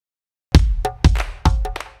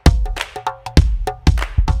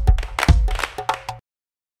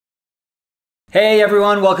Hey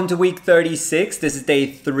everyone, welcome to week 36. This is day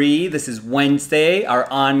 3. This is Wednesday, our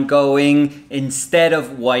ongoing instead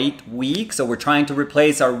of white week. So we're trying to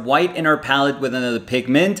replace our white in our palette with another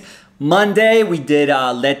pigment. Monday, we did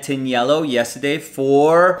Latin yellow. Yesterday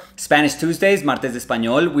for Spanish Tuesdays, Martes de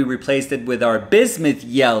Español, we replaced it with our bismuth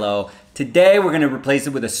yellow. Today, we're gonna replace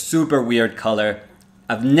it with a super weird color.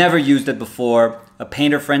 I've never used it before. A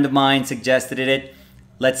painter friend of mine suggested it.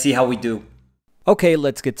 Let's see how we do. Okay,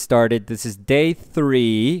 let's get started. This is day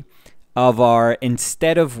 3 of our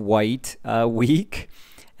instead of white week.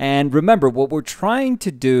 And remember, what we're trying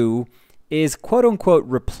to do is quote unquote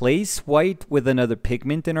replace white with another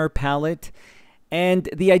pigment in our palette. And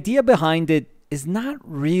the idea behind it is not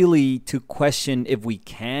really to question if we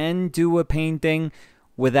can do a painting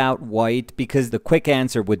without white, because the quick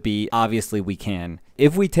answer would be obviously we can.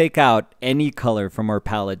 If we take out any color from our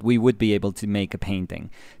palette, we would be able to make a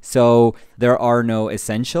painting. So there are no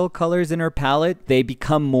essential colors in our palette. They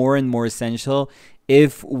become more and more essential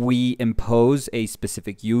if we impose a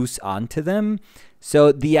specific use onto them.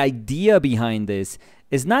 So the idea behind this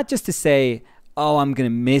is not just to say, oh, I'm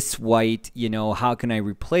gonna miss white, you know, how can I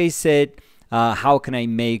replace it? How can I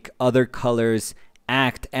make other colors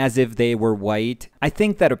act as if they were white? I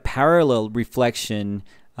think that a parallel reflection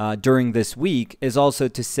during this week is also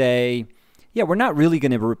to say, yeah, we're not really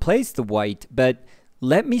going to replace the white, but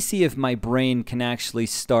let me see if my brain can actually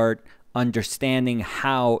start understanding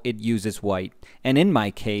how it uses white. And in my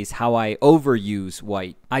case, how I overuse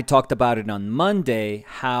white. I talked about it on Monday,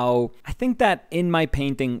 how I think that in my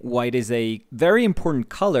painting, white is a very important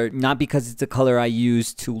color, not because it's a color I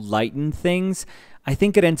use to lighten things. I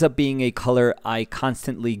think it ends up being a color I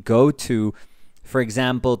constantly go to, for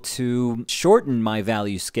example, to shorten my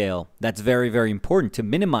value scale. That's very, very important to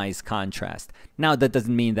minimize contrast. Now, that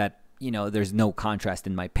doesn't mean that, you know, there's no contrast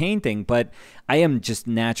in my painting, but I am just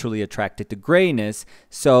naturally attracted to grayness.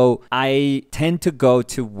 So I tend to go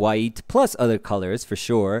to white plus other colors for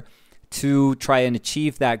sure to try and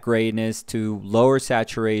achieve that grayness, to lower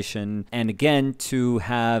saturation, and again, to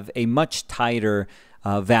have a much tighter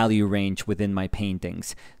value range within my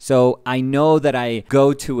paintings. So I know that I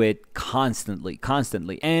go to it constantly.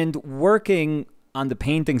 And working on the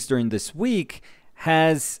paintings during this week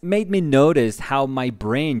has made me notice how my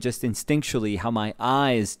brain just instinctually, how my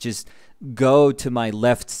eyes just go to my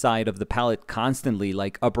left side of the palette constantly,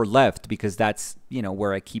 like upper left, because that's, you know,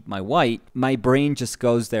 where I keep my white. My brain just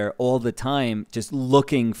goes there all the time, just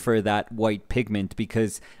looking for that white pigment,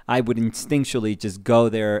 because I would instinctually just go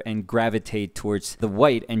there and gravitate towards the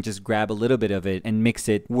white and just grab a little bit of it and mix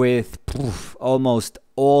it with almost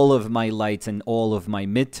all of my lights and all of my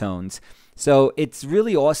midtones. So it's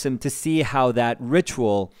really awesome to see how that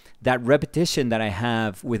ritual, that repetition that I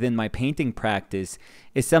have within my painting practice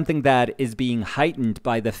is something that is being heightened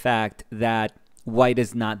by the fact that white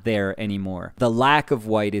is not there anymore. The lack of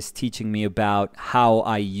white is teaching me about how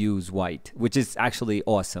I use white, which is actually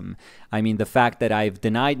awesome. I mean, the fact that I've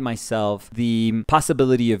denied myself the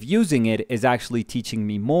possibility of using it is actually teaching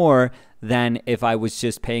me more than if I was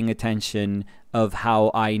just paying attention of how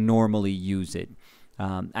I normally use it.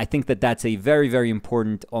 I think that that's a very, very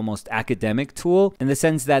important, almost academic tool, in the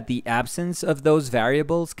sense that the absence of those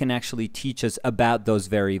variables can actually teach us about those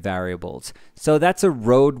very variables. So that's a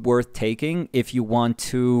road worth taking if you want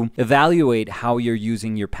to evaluate how you're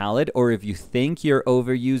using your palette, or if you think you're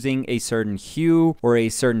overusing a certain hue or a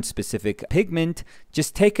certain specific pigment.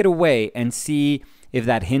 Just take it away and see if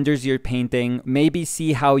that hinders your painting. Maybe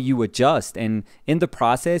see how you adjust, and in the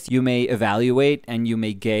process you may evaluate and you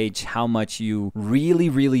may gauge how much you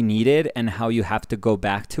really need it and how you have to go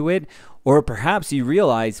back to it. Or perhaps you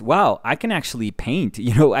realize, wow, I can actually paint,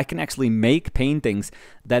 you know, I can actually make paintings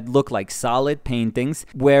that look like solid paintings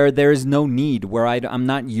where there is no need, where I'm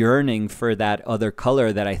not yearning for that other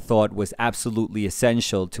color that I thought was absolutely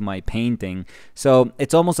essential to my painting. So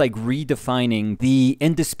it's almost like redefining the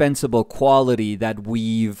indispensable quality that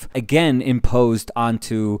we've, again, imposed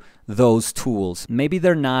onto those tools. Maybe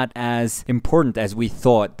they're not as important as we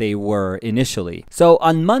thought they were initially. So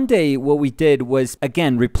on Monday, what we did was,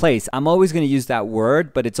 again, replace. I'm always going to use that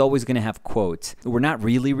word, but it's always going to have quotes. We're not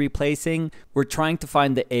really replacing. We're trying to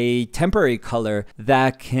find a temporary color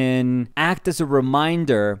that can act as a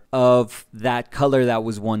reminder of that color that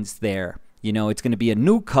was once there. You know, it's going to be a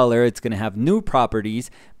new color, it's going to have new properties,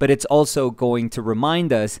 but it's also going to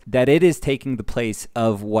remind us that it is taking the place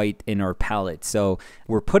of white in our palette. So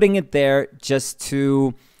we're putting it there just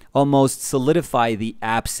to almost solidify the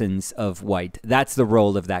absence of white. That's the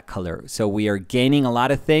role of that color. So we are gaining a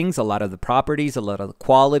lot of things, a lot of the properties, a lot of the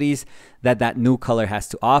qualities that that new color has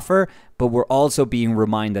to offer, but we're also being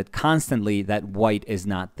reminded constantly that white is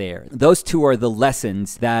not there. Those two are the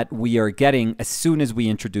lessons that we are getting as soon as we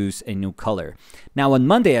introduce a new color. Now on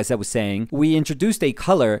Monday, as I was saying, we introduced a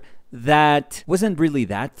color that wasn't really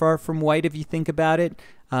that far from white if you think about it.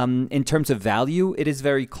 In terms of value, it is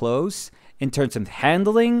very close. In terms of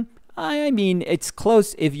handling, I mean, it's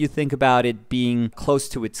close if you think about it being close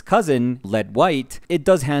to its cousin, lead white. It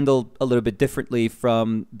does handle a little bit differently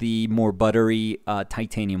from the more buttery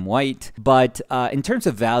titanium white. But in terms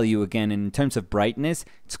of value, again, and in terms of brightness,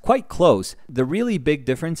 it's quite close. The really big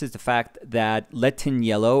difference is the fact that lead tin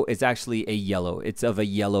yellow is actually a yellow. It's of a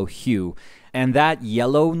yellow hue. And that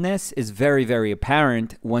yellowness is very, very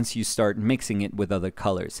apparent once you start mixing it with other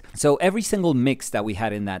colors. So every single mix that we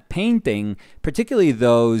had in that painting, particularly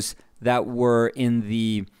those that were in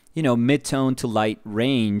the mid-tone to light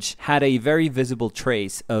range, had a very visible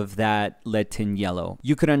trace of that lead tin yellow.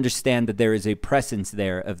 You could understand that there is a presence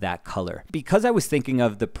there of that color. Because I was thinking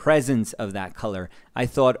of the presence of that color, I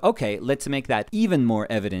thought, okay, let's make that even more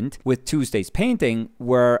evident with Tuesday's painting,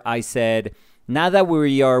 where I said, now that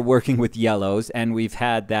we are working with yellows, and we've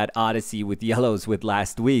had that odyssey with yellows with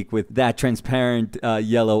last week with that Transparent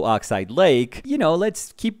Yellow Oxide Lake,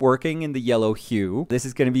 let's keep working in the yellow hue. This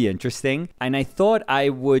is going to be interesting. And I thought I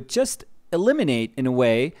would just eliminate, in a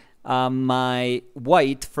way, my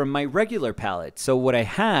white from my regular palette. So what I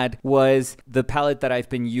had was the palette that I've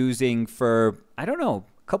been using for, I don't know,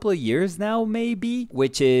 couple of years now maybe,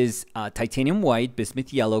 which is titanium white,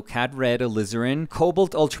 bismuth yellow, cad red, alizarin,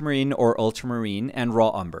 cobalt ultramarine or ultramarine, and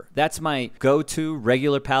raw umber. That's my go-to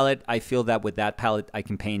regular palette. I feel that with that palette I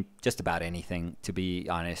can paint just about anything, to be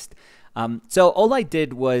honest. So all I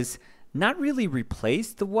did was not really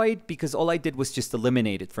replace the white, because all I did was just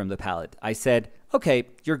eliminate it from the palette. I said, okay,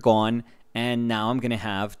 you're gone. And now I'm going to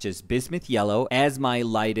have just bismuth yellow as my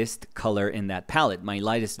lightest color in that palette. My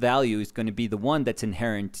lightest value is going to be the one that's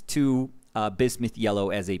inherent to bismuth yellow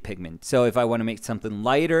as a pigment. So if I want to make something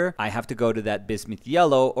lighter, I have to go to that bismuth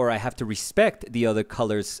yellow, or I have to respect the other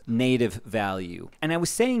color's native value. And I was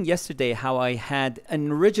saying yesterday how I had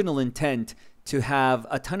an original intent to have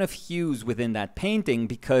a ton of hues within that painting,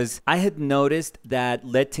 because I had noticed that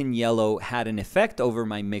lead tin yellow had an effect over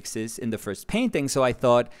my mixes in the first painting. So I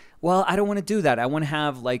thought, well, I don't want to do that. I want to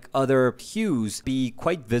have like other hues be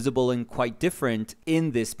quite visible and quite different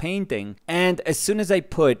in this painting. And as soon as I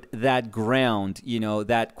put that ground,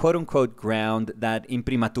 that quote unquote ground, that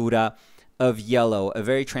imprimatura of yellow, a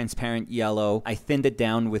very transparent yellow, I thinned it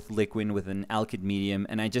down with liquid with an alkyd medium,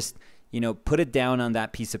 and I just put it down on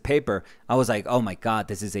that piece of paper. I was like, oh my God,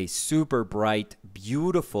 this is a super bright,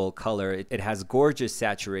 beautiful color. It has gorgeous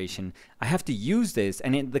saturation. I have to use this.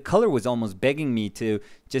 And the color was almost begging me to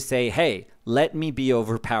just say, hey, let me be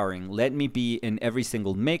overpowering. Let me be in every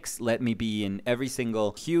single mix. Let me be in every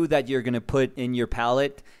single hue that you're going to put in your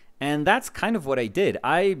palette. And that's kind of what I did.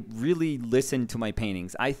 I really listened to my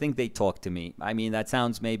paintings. I think they talk to me. I mean, that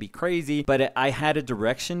sounds maybe crazy, but I had a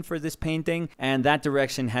direction for this painting, and that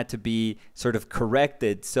direction had to be sort of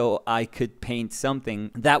corrected so I could paint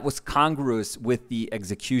something that was congruous with the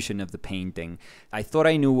execution of the painting. I thought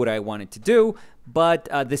I knew what I wanted to do, but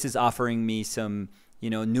this is offering me some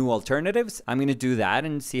new alternatives. I'm going to do that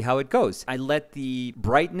and see how it goes. I let the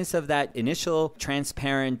brightness of that initial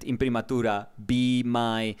transparent imprimatura be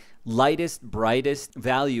my lightest, brightest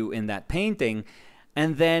value in that painting.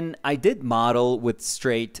 And then I did model with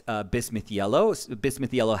straight bismuth yellow.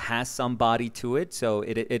 Bismuth yellow has some body to it, so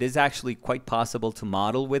it is actually quite possible to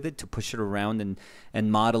model with it, to push it around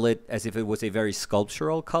and model it as if it was a very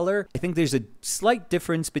sculptural color. I think there's a slight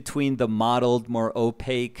difference between the modeled, more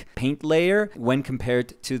opaque paint layer when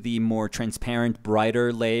compared to the more transparent,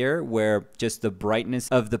 brighter layer, where just the brightness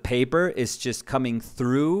of the paper is just coming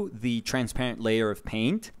through the transparent layer of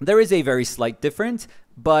paint. There is a very slight difference,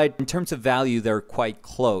 but in terms of value, they're quite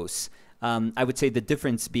close. I would say the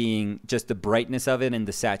difference being just the brightness of it and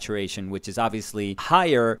the saturation, which is obviously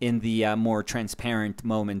higher in the more transparent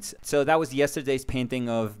moments. So that was yesterday's painting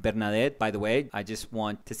of Bernadette. By the way, I just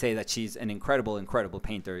want to say that she's an incredible, incredible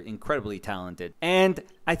painter, incredibly talented. And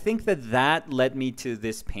I think that led me to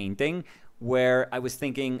this painting where I was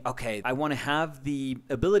thinking, okay, I want to have the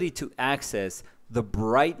ability to access the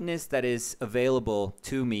brightness that is available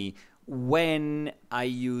to me when I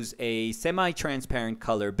use a semi-transparent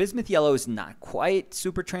color. Bismuth yellow is not quite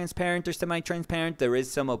super transparent or semi-transparent. There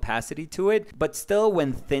is some opacity to it, but still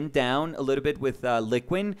when thinned down a little bit with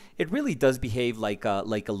liquid, it really does behave like a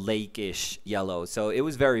lake-ish yellow. So it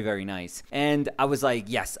was very, very nice. And I was like,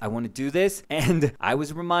 yes, I want to do this. And I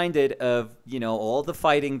was reminded of, all the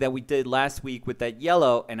fighting that we did last week with that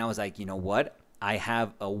yellow. And I was like, you know what? I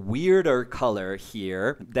have a weirder color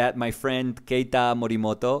here that my friend Keita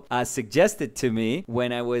Morimoto suggested to me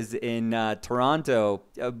when I was in Toronto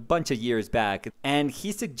a bunch of years back. And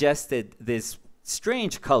he suggested this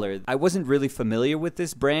strange color. I wasn't really familiar with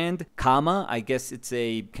this brand, I guess it's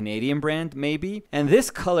a Canadian brand maybe. And this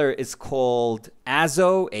color is called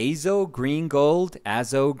Azo Green Gold.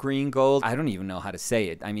 Azo Green Gold. I don't even know how to say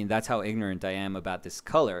it. I mean, that's how ignorant I am about this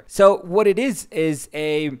color. So what it is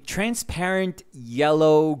a transparent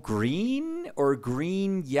yellow green or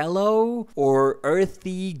green yellow or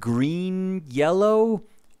earthy green yellow.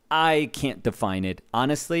 I can't define it.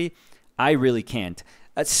 Honestly, I really can't.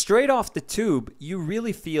 Straight off the tube, you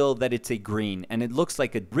really feel that it's a green, and it looks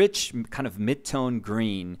like a rich kind of mid-tone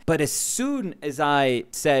green. But as soon as I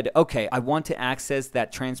said, okay, I want to access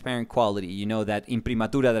that transparent quality, that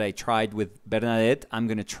imprimatura that I tried with Bernadette, I'm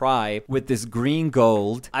going to try with this green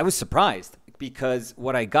gold, I was surprised. Because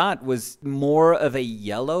what I got was more of a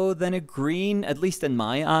yellow than a green, at least in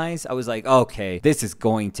my eyes. I was like, okay, this is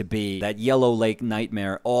going to be that yellow lake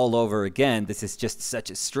nightmare all over again. This is just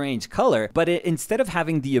such a strange color. But instead of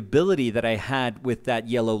having the ability that I had with that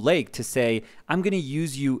yellow lake to say, I'm going to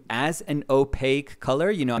use you as an opaque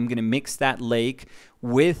color, I'm going to mix that lake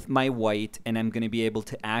with my white, and I'm going to be able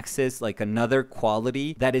to access like another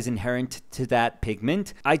quality that is inherent to that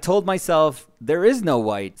pigment. I told myself there is no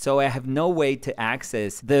white, so I have no way to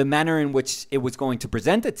access the manner in which it was going to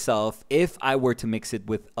present itself if I were to mix it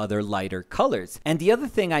with other lighter colors. And the other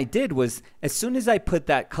thing I did was, as soon as I put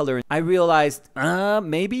that color in, I realized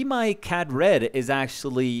maybe my cad red is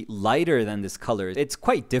actually lighter than this color. It's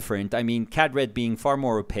quite different. I mean, cad red being far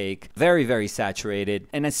more opaque, very, very saturated.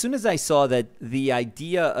 And as soon as I saw that the idea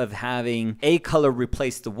of having a color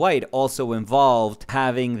replace the white also involved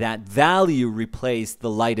having that value replace the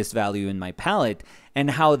lightest value in my palette,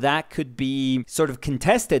 and how that could be sort of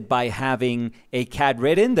contested by having a cad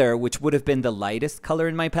red in there, which would have been the lightest color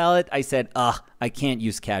in my palette, I said, I can't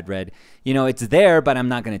use cad red. It's there, but I'm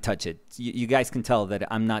not going to touch it. You guys can tell that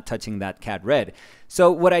I'm not touching that cad red.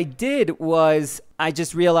 So what I did was I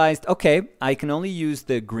just realized, okay, I can only use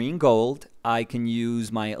the green gold. I can use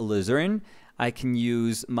my Alizarin. I can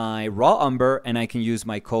use my raw umber, and I can use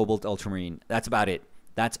my cobalt ultramarine. That's about it.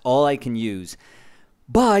 That's all I can use.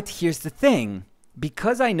 But here's the thing.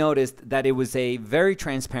 Because I noticed that it was a very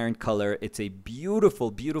transparent color, it's a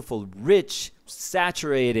beautiful, beautiful, rich,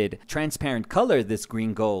 saturated, transparent color, this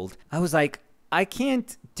green gold, I was like, I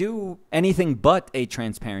can't do anything but a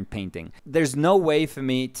transparent painting. There's no way for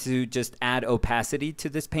me to just add opacity to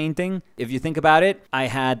this painting. If you think about it, I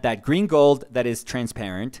had that green gold that is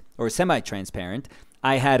transparent or semi-transparent.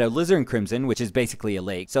 I had a Alizarin crimson, which is basically a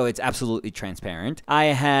lake, so it's absolutely transparent. I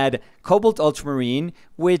had cobalt ultramarine,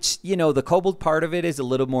 which, the cobalt part of it is a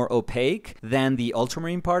little more opaque than the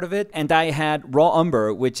ultramarine part of it. And I had raw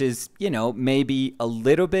umber, which is, maybe a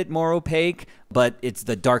little bit more opaque, but it's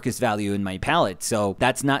the darkest value in my palette. So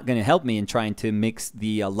that's not going to help me in trying to mix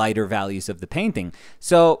the lighter values of the painting.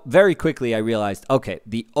 So very quickly I realized, okay,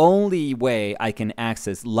 the only way I can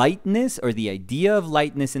access lightness or the idea of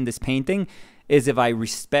lightness in this painting is if I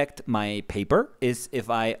respect my paper, is if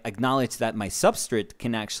I acknowledge that my substrate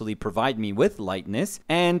can actually provide me with lightness.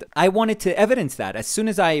 And I wanted to evidence that. As soon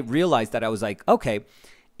as I realized that, I was like, okay,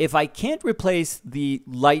 if I can't replace the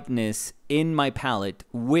lightness in my palette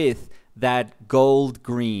with that gold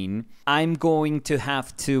green, I'm going to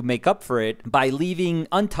have to make up for it by leaving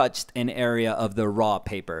untouched an area of the raw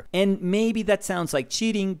paper. And maybe that sounds like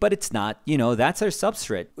cheating, but it's not. That's our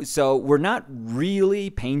substrate. So we're not really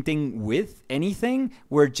painting with anything.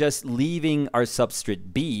 We're just leaving our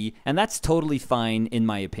substrate be, and that's totally fine in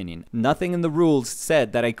my opinion. Nothing in the rules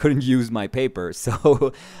said that I couldn't use my paper.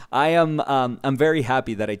 So I'm very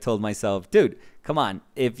happy that I told myself, dude, come on,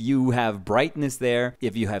 if you have brightness there,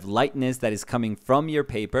 if you have lightness that is coming from your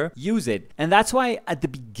paper, use it. And that's why at the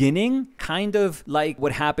beginning, kind of like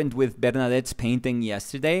what happened with Bernadette's painting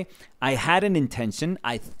yesterday, I had an intention.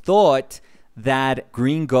 I thought that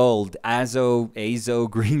green gold, Azo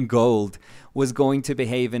Green Gold, was going to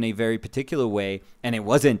behave in a very particular way, and it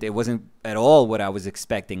wasn't at all what I was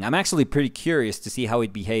expecting. I'm actually pretty curious to see how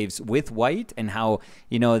it behaves with white and how,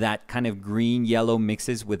 you know, that kind of green yellow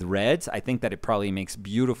mixes with reds. I think that it probably makes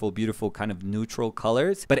beautiful kind of neutral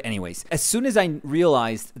colors. But anyways, as soon as I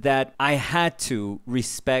realized that I had to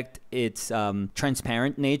respect its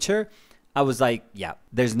transparent nature, I was like, yeah,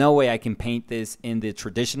 there's no way I can paint this in the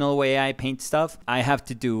traditional way I paint stuff. I have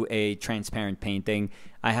to do a transparent painting.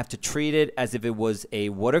 I have to treat it as if it was a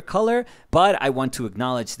watercolor, but I want to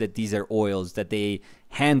acknowledge that these are oils, that they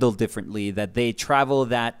handle differently, that they travel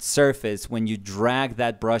that surface when you drag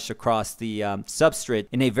that brush across the substrate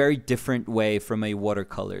in a very different way from a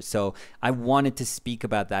watercolor. So I wanted to speak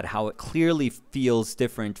about that, how it clearly feels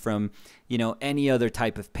different from, you know, any other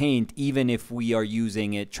type of paint, even if we are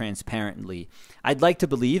using it transparently. I'd like to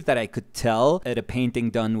believe that I could tell at a painting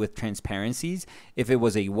done with transparencies if it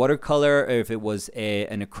was a watercolor, or if it was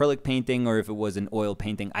an acrylic painting, or if it was an oil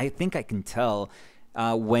painting. I think I can tell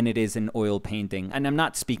when it is an oil painting. And I'm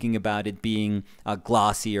not speaking about it being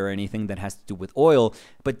glossy or anything that has to do with oil,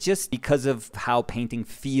 but just because of how painting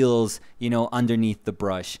feels, you know, underneath the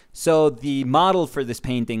brush. So the model for this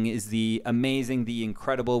painting is the amazing, the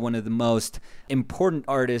incredible, one of the most important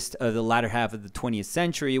artists of the latter half of the 20th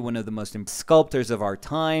century, one of the most sculptors of our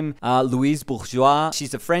time, Louise Bourgeois.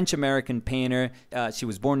 She's a French-American painter. She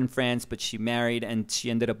was born in France, but she married and she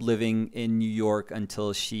ended up living in New York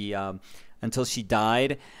until she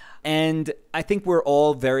died. And I think we're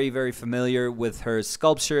all very familiar with her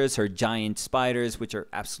sculptures, her giant spiders, which are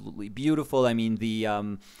absolutely beautiful. I mean,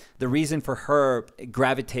 the reason for her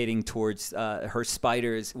gravitating towards her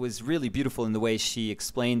spiders was really beautiful in the way she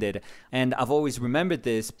explained it. And I've always remembered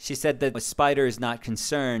this. She said that a spider is not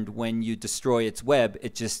concerned when you destroy its web.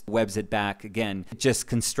 It just webs it back again. It just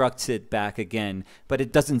constructs it back again. But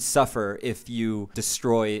it doesn't suffer if you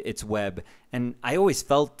destroy its web. And I always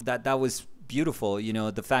felt that that was beautiful, you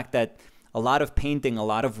know, the fact that a lot of painting, a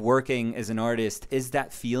lot of working as an artist is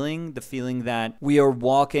that feeling, the feeling that we are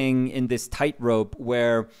walking in this tightrope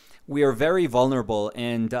where we are very vulnerable,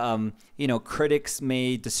 and you know, critics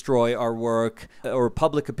may destroy our work, or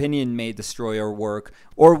public opinion may destroy our work,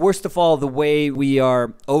 or worst of all, the way we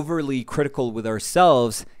are overly critical with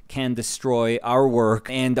ourselves can destroy our work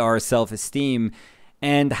and our self-esteem.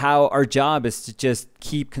 And how our job is to just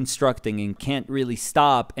keep constructing and can't really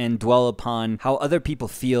stop and dwell upon how other people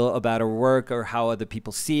feel about our work, or how other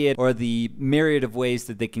people see it, or the myriad of ways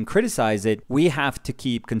that they can criticize it. We have to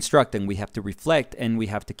keep constructing. We have to reflect, and we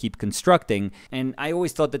have to keep constructing. And I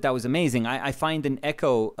always thought that that was amazing. I find an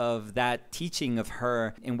echo of that teaching of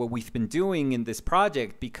her in what we've been doing in this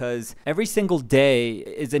project, because every single day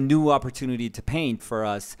is a new opportunity to paint for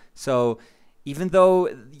us. So even though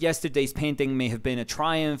yesterday's painting may have been a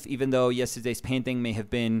triumph, even though yesterday's painting may have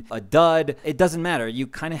been a dud, it doesn't matter. You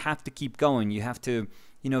kind of have to keep going. You have to,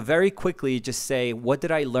 you know, very quickly just say, what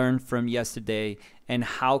did I learn from yesterday, and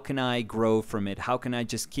how can I grow from it? How can I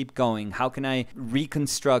just keep going? How can I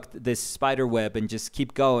reconstruct this spider web and just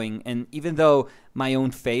keep going? And even though my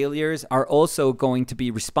own failures are also going to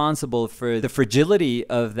be responsible for the fragility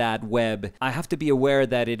of that web, I have to be aware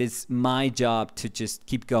that it is my job to just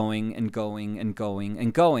keep going and going and going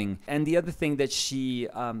and going. And the other thing that she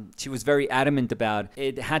was very adamant about,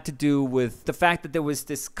 it had to do with the fact that there was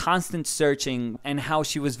this constant searching, and how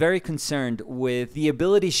she was very concerned with the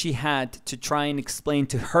ability she had to try and explain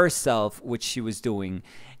to herself what she was doing.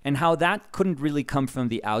 And how that couldn't really come from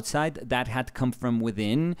the outside, that had to come from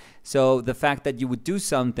within. So the fact that you would do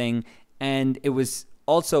something, and it was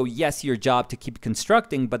also, yes, your job to keep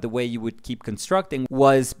constructing, but the way you would keep constructing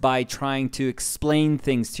was by trying to explain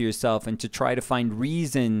things to yourself and to try to find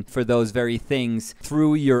reason for those very things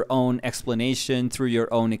through your own explanation, through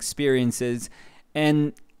your own experiences.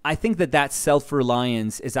 And I think that that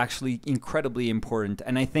self-reliance is actually incredibly important.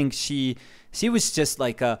 And I think she was just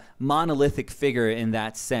like a monolithic figure in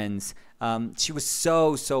that sense. She was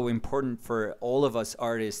so important for all of us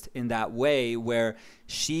artists in that way, where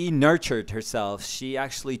she nurtured herself. She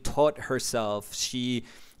actually taught herself. She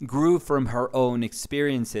grew from her own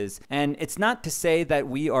experiences. And it's not to say that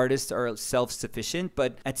we artists are self-sufficient,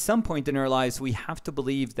 but at some point in our lives, we have to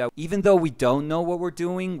believe that even though we don't know what we're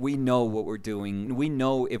doing, we know what we're doing. We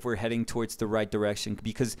know if we're heading towards the right direction,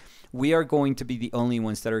 because we are going to be the only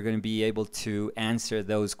ones that are going to be able to answer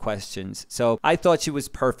those questions. So I thought she was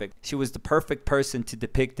perfect. She was the perfect person to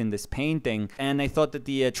depict in this painting. And I thought that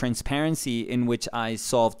the transparency in which I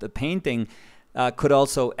solved the painting could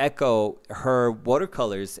also echo her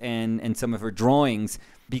watercolors and some of her drawings,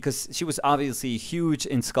 because she was obviously huge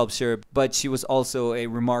in sculpture, but she was also a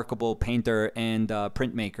remarkable painter and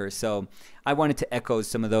printmaker. So I wanted to echo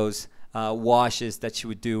some of those washes that she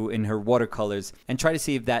would do in her watercolors and try to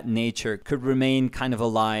see if that nature could remain kind of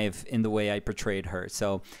alive in the way I portrayed her.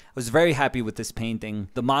 So I was very happy with this painting.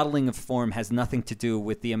 The modeling of form has nothing to do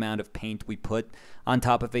with the amount of paint we put on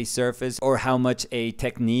top of a surface or how much a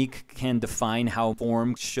technique can define how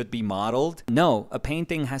form should be modeled. No, a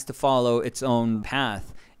painting has to follow its own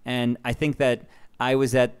path. And I think that I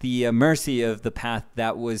was at the mercy of the path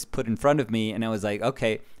that was put in front of me, and I was like,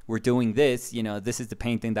 okay, we're doing this, you know, this is the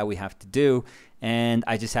painting that we have to do, and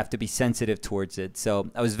I just have to be sensitive towards it.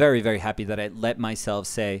 So I was very, very happy that I let myself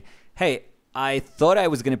say, hey, I thought I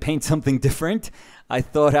was going to paint something different. I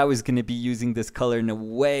thought I was going to be using this color in a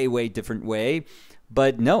way, way different way.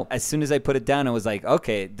 But no, as soon as I put it down, I was like,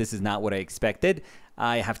 okay, this is not what I expected.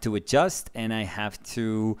 I have to adjust, and I have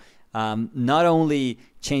to not only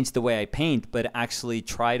change the way I paint, but actually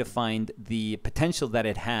try to find the potential that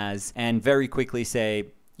it has and very quickly say,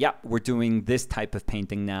 yeah, we're doing this type of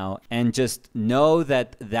painting now, and just know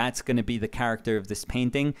that that's going to be the character of this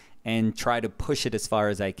painting and try to push it as far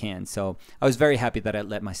as I can. So I was very happy that I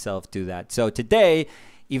let myself do that. So today,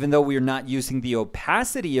 even though we're not using the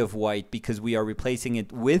opacity of white because we are replacing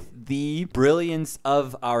it with the brilliance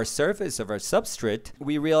of our surface, of our substrate,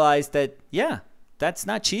 we realized that, yeah, that's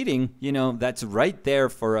not cheating. You know, that's right there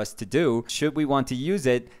for us to do. Should we want to use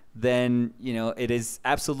it, then, you know, it is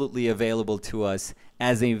absolutely available to us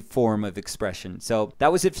as a form of expression. So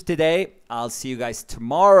that was it for today. I'll see you guys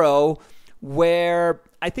tomorrow, where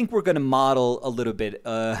I think we're going to model a little bit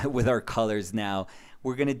with our colors now.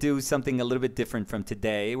 We're going to do something a little bit different from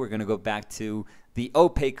today. We're going to go back to the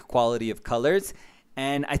opaque quality of colors.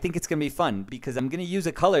 And I think it's going to be fun because I'm going to use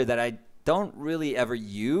a color that I don't really ever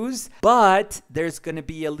use, but there's going to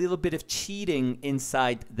be a little bit of cheating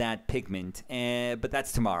inside that pigment. But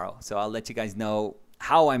that's tomorrow. So I'll let you guys know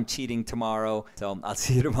how I'm cheating tomorrow. So I'll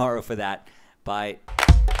see you tomorrow for that. Bye.